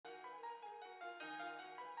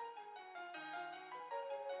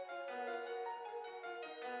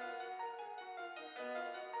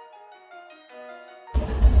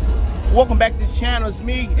Welcome back to the channel. It's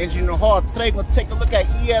me, Engineer Hall. Today we're going to take a look at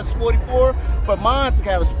ES44, but mine's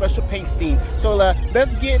have a special paint scheme. So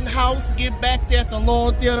let's get in the house, get back there after a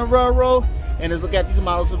long day on the railroad, and let's look at these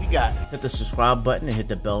models that we got. Hit the subscribe button and hit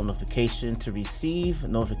the bell notification to receive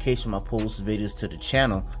notification when I post videos to the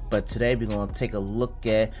channel. But today we're going to take a look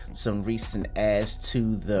at some recent adds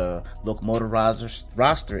to the locomotive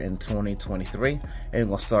roster in 2023. And we're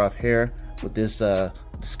going to start off here with this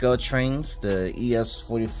ScaleTrains, the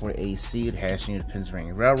ES44AC, the hashing of the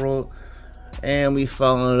Pennsylvania Railroad. And we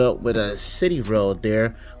followed it up with a Citirail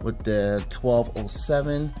there with the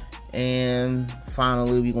 1207. And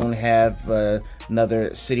finally, we're going to have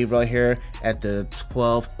another Citirail here at the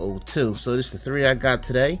 1202. So this is the three I got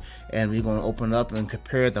today, and we're going to open up and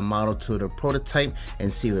compare the model to the prototype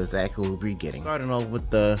and see what exactly we'll be getting. Starting off with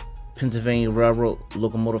the Pennsylvania Railroad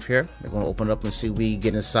locomotive here. We're going to open up and see what we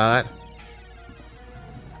get inside.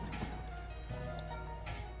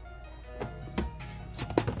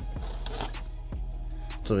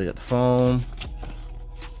 So we got the foam,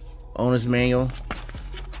 owner's manual.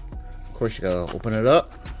 Of course, you gotta open it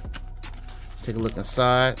up, take a look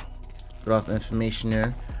inside, get off the information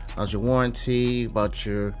there about your warranty, about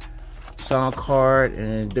your sound card,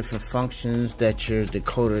 and different functions that your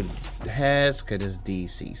decoder has. Cause it's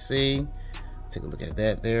DCC. Take a look at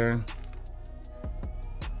that there.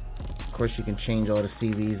 Of course, you can change all the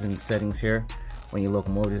CVs and settings here. When your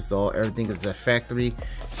locomotive is everything is at factory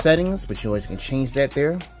settings, but you always can change that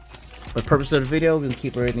there. For the purpose of the video, we can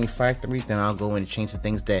keep everything factory, then I'll go in and change the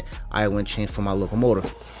things that I want to change for my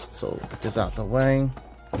locomotive. So put this out the way,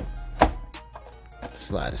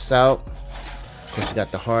 slide this out. Of course, you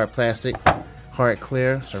got the hard plastic, hard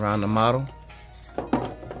clear surround the model.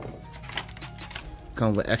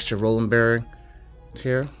 Come with extra rolling bearing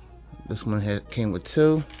here. This one came with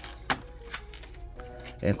 2.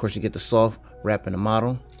 And of course, you get the soft wrapping the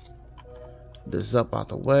model. This up out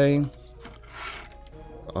the way.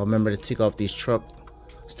 Remember to take off these truck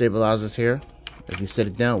stabilizers here. If you set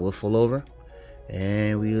it down, it will fall over.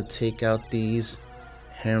 And we'll take out these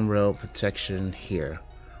handrail protection here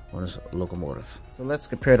on this locomotive. So let's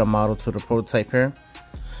compare the model to the prototype here.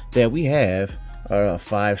 There we have our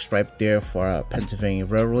 5 stripe there for our Pennsylvania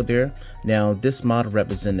Railroad there. Now this model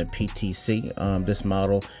represents the PTC. This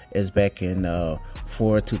model is back in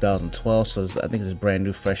 2012, so I think it's brand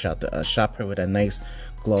new, fresh out the shop here with a nice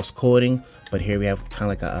gloss coating. But here we have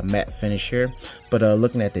kind of like a matte finish here. But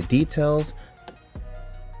looking at the details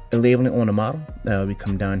and labeling on the model, we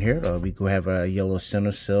come down here. We go have a yellow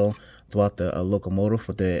center sill throughout the locomotive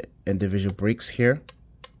with the individual brakes here.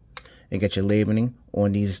 You got your labeling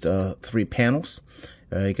on these 3 panels.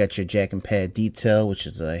 You got your jack and pad detail, which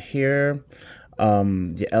is here.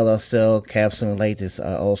 The LSL capsule light is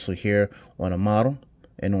also here on a model.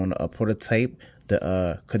 And on a prototype,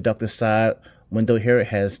 the conductor side window here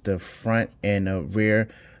has the front and rear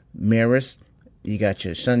mirrors. You got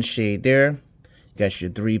your sunshade there. You got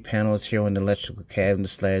your 3 panels here on the electrical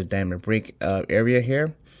cabinet / diamond brake area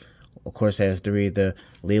here. Of course, it has 3 of the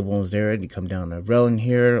labels there. You come down the railing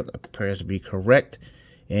here, it appears to be correct.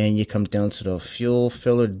 And you come down to the fuel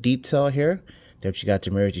filler detail here. That you got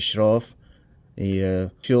your mirror to shut off. The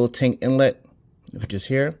fuel tank inlet, which is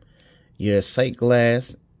here. Your sight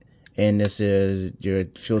glass, and this is your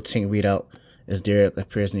fuel tank readout. Is there, it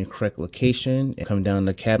appears in the correct location. And come down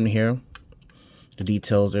the cabinet here. The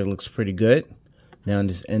details there looks pretty good. Now in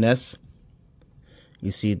this NS, you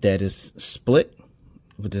see that it's split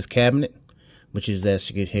with this cabinet, which is as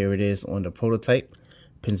you can hear it is on the prototype.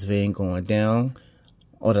 Pennsylvania going down.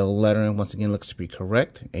 All the lettering once again looks to be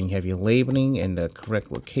correct, and you have your labeling and the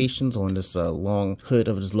correct locations on this long hood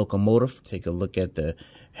of this locomotive. Take a look at the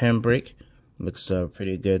handbrake. Looks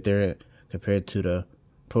pretty good there compared to the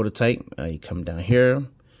prototype. You come down here.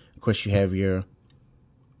 Of course, you have your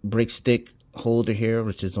brake stick holder here,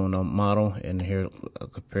 which is on the model, and here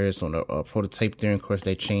comparison on the prototype there. And of course,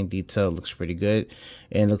 that chain detail looks pretty good,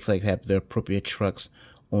 and looks like they have the appropriate trucks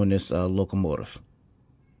on this locomotive.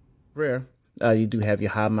 Rear, you do have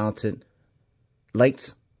your high mounted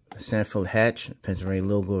lights, Sinclair hatch, Pennsylvania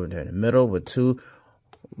logo there in the middle with 2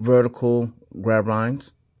 vertical grab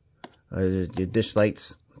lines. Your dish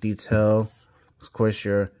lights detail, of course,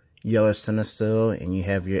 your yellow center sill, and you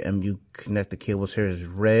have your MU connector cables here is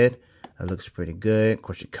red. That looks pretty good. Of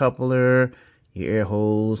course, your coupler, your air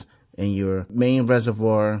hose, and your main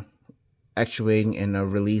reservoir actuating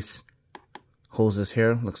and release hoses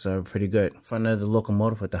here. Looks pretty good. Front of the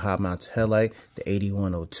locomotive with the high mounted headlight, the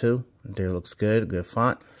 8102. There looks good. Good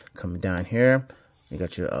font. Coming down here, you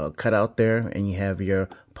got your cutout there, and you have your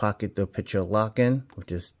pocket to put your lock in,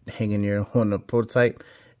 which is hanging there on the prototype.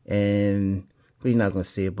 And you're not going to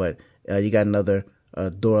see it, but You got another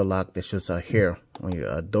door lock that shows here on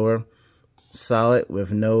your door. Solid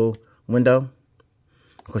with no window.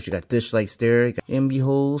 Of course, you got dish lights there. You got MB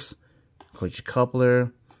holes. Of course, your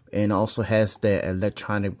coupler. And also has the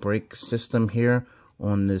electronic brake system here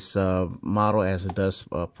on this model, as it does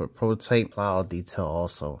per prototype. Cloud detail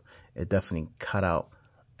also. It definitely cut out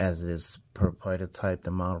as it is per prototype.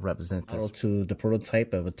 The model represents this. To the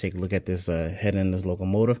prototype, I will take a look at this head in this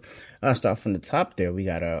locomotive. I'll start from the top there. We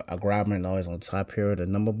got a grabber and always on top here, the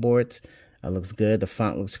number boards. Looks good. The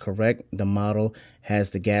font looks correct. The model has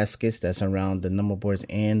the gaskets that's around the number boards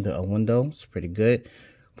and the window. It's pretty good.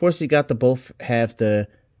 Of course, you got both have the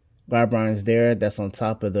grab irons there. That's on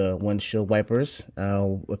top of the windshield wipers.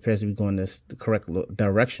 Appears to be going the correct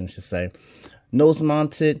direction, I should say. Nose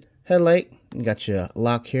mounted headlight. You got your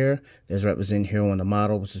lock here. There's represented here on the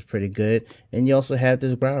model, which is pretty good. And you also have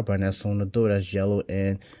this grab iron that's on the door. That's yellow,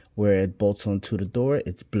 and where it bolts onto the door,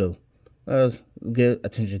 it's blue. Good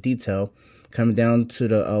attention to detail. Coming down to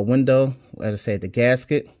the window, as I said, the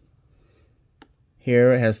gasket.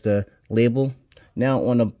 Here it has the label. Now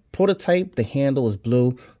on the prototype, the handle is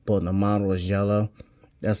blue, but on the model is yellow.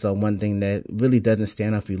 That's one thing that really doesn't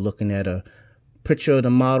stand out if you're looking at a picture of the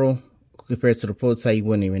model compared to the prototype. You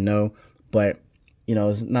wouldn't even know, but you know,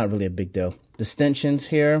 it's not really a big deal. The stanchions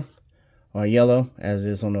here are yellow, as it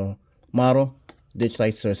is on the model. Ditch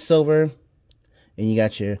lights are silver, and you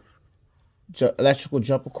got your electrical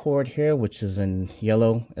jumper cord here, which is in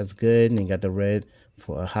yellow. That's good. And you got the red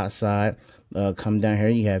for a hot side. Come down here,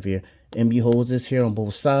 you have your MB hoses here on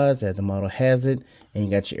both sides as the model has it, and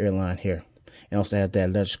you got your airline here. And also have that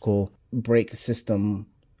electrical brake system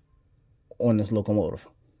on this locomotive.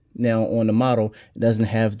 Now on the model, it doesn't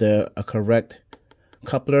have the correct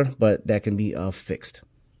coupler, but that can be fixed.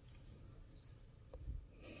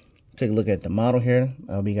 Take a look at the model here.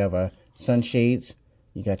 We got our sunshades.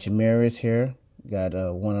 You got your mirrors here. You got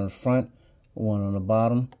one on the front, one on the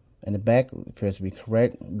bottom, and the back appears to be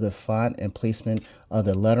correct. Good font and placement of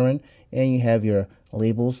the lettering, and you have your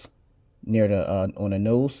labels near the on the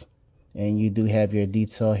nose, and you do have your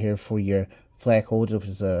detail here for your flag holder, which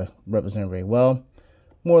is represented very well.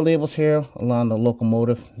 More labels here along the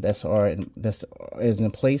locomotive that's is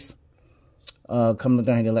in place. Coming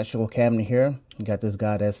down the electrical cabinet here, you got this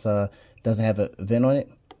guy that's doesn't have a vent on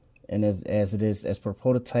it. And as it is as per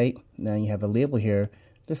prototype, now you have a label here.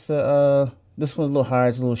 This one's a little higher,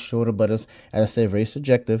 it's a little shorter, but it's, as I said, very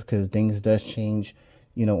subjective because things does change,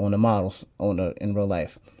 you know, on the models in real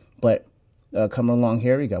life. But coming along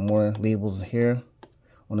here, you got more labels here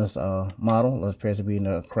on this model. It appears to be in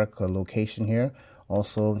the correct location here.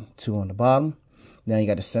 Also, 2 on the bottom. Now you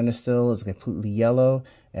got the center still. It's completely yellow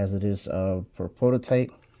as it is per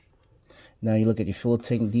prototype. Now you look at your fuel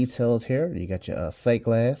tank details here. You got your sight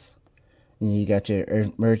glass. And you got your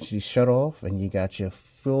emergency shutoff, and you got your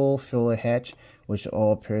fuel filler hatch, which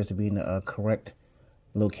all appears to be in the correct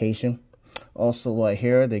location. Also,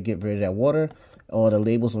 here they get rid of that water. All the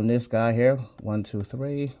labels on this guy here, 1, 2,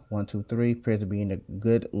 3, 1, 2, 3, appears to be in a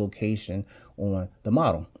good location on the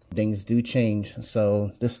model. Things do change.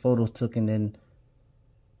 So this photo was taken in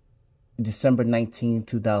December 19,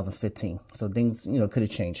 2015. So things, you know, could have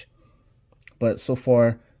changed. But so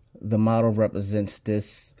far, the model represents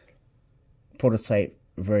this prototype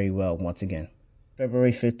very well once again.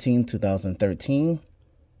 February 15, 2013.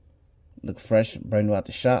 Look fresh, brand new out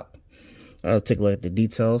the shop. I'll take a look at the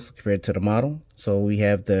details compared to the model. So we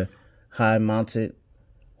have the high mounted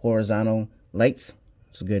horizontal lights.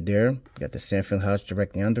 It's good there. You got the Sinclair house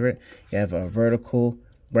directly under it. You have a vertical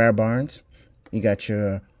grab irons. You got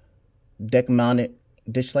your deck mounted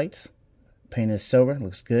dish lights. Painted silver,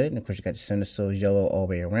 looks good. And of course, you got your center sills yellow all the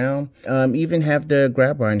way around. Even have the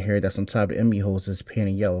grab iron here that's on top of the MB hoses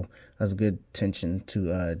painted yellow. That's good attention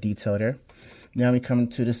to detail there. Now we come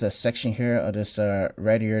to this section here of this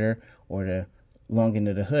radiator, or the long end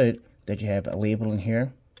of the hood, that you have a label in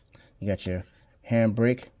here. You got your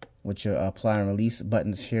handbrake with your apply and release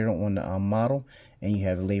buttons here on the model, and you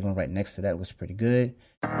have a label right next to that. Looks pretty good.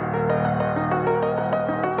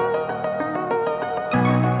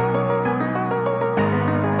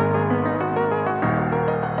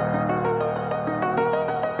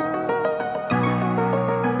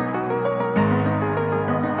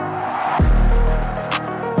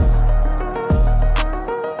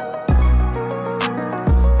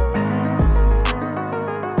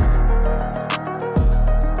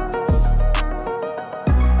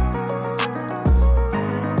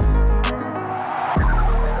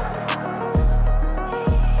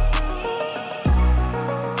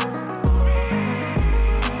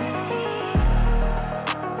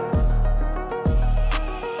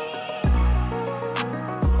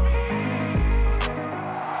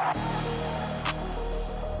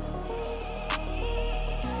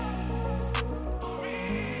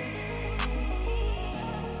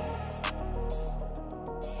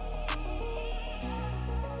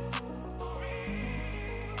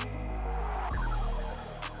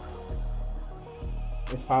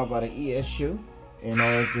 It's powered by the ES shoe, and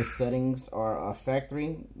all of the settings are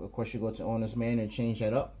factory. Of course, you go to owner's manual and change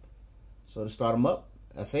that up. So to start them up,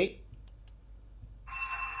 F8.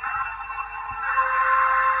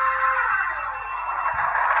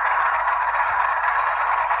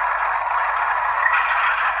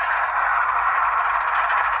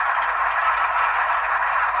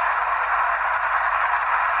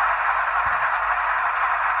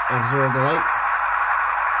 F0 the lights.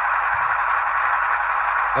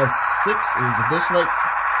 F6 is the dish lights.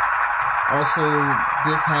 Also,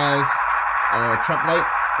 this has a truck light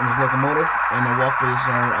on this locomotive, and the walkways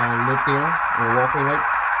are lit there, or walkway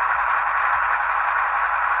lights.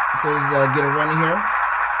 So let's get it running here.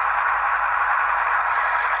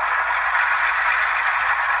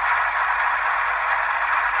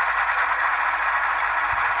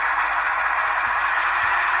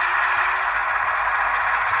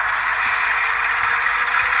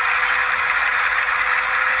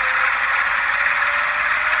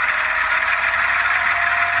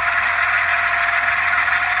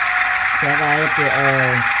 So I got up the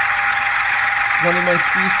 21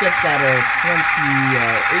 speed steps out of 28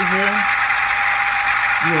 here.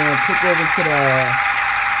 You want to click over to the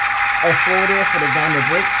F4 there for the downward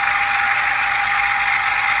brakes.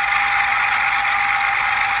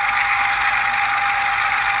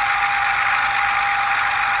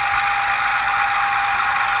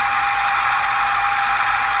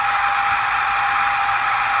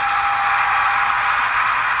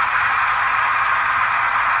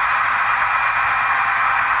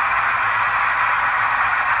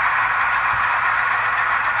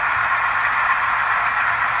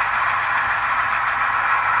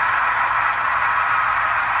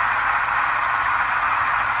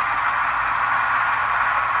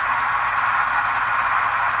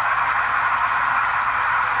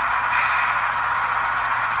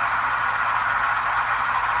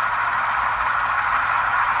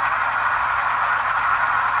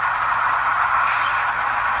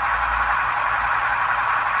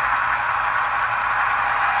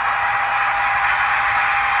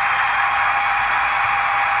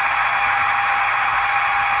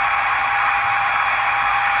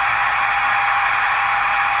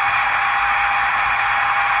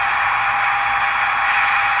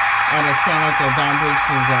 It sounds like the down brakes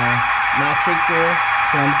is not tricked there.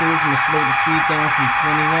 So I'm going to slow the speed down from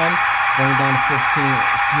 21, bring it down to 15.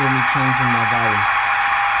 Hear me changing my volume.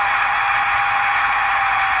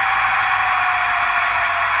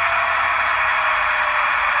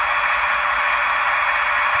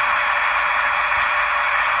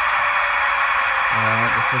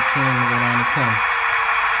 Alright, the 15 will go down to 10.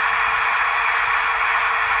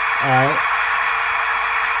 Alright.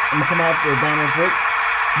 I'm going to come out the downward brakes.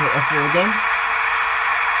 Hit F4 again.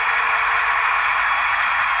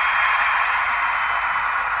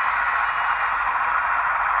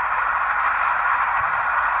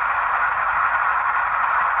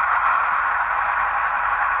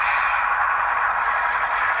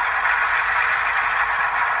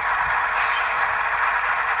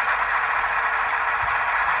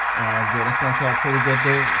 Good. That sounds like pretty good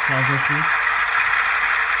there. Transition.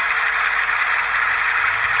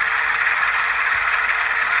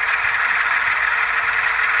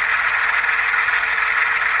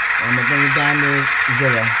 I'm going to bring it down to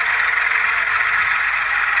 0.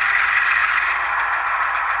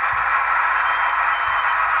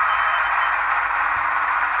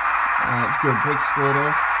 It's good brake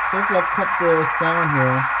splitter. So let's cut the sound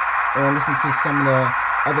here and listen to some of the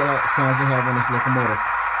other sounds they have on this locomotive.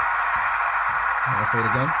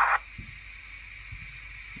 F8 again.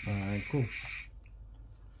 Alright, cool.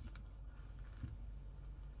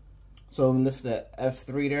 So lift the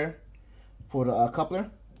F3 there for the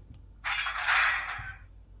coupler.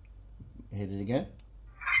 Hit it again.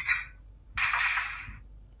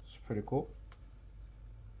 It's pretty cool.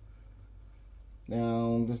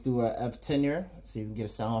 Now let's do a F10 here. See if we can get a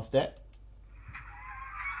sound off that.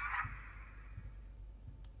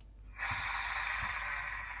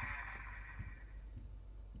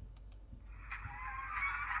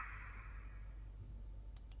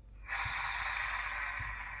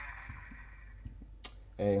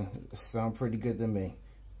 Hey, it sounds pretty good to me.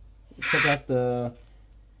 Check out the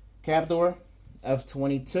cab door,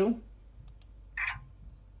 F22.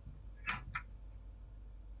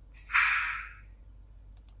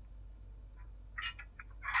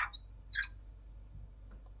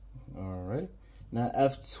 Alright. Now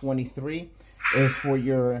F23 is for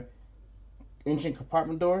your engine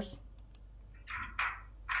compartment doors.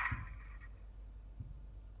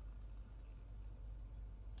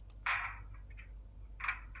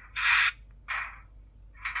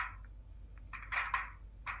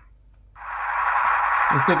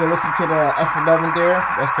 Let's take a listen to the F11 there.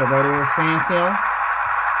 That's the rotary fan sound.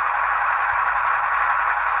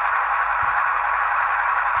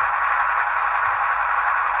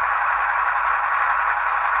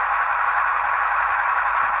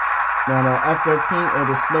 Now the F13 is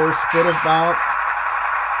the slow splitter valve.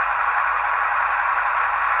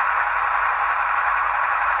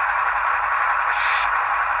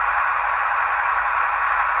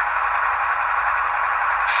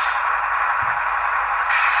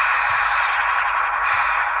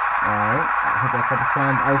 Alright, hit that a couple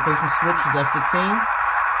times. Isolation switch is F15.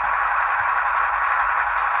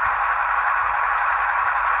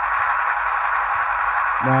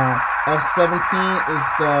 Now F17 is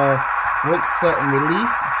the brake set and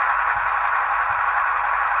release.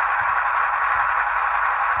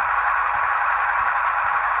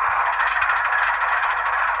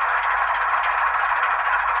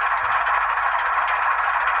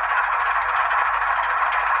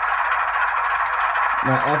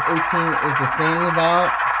 Now F18 is the sanding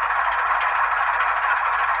valve.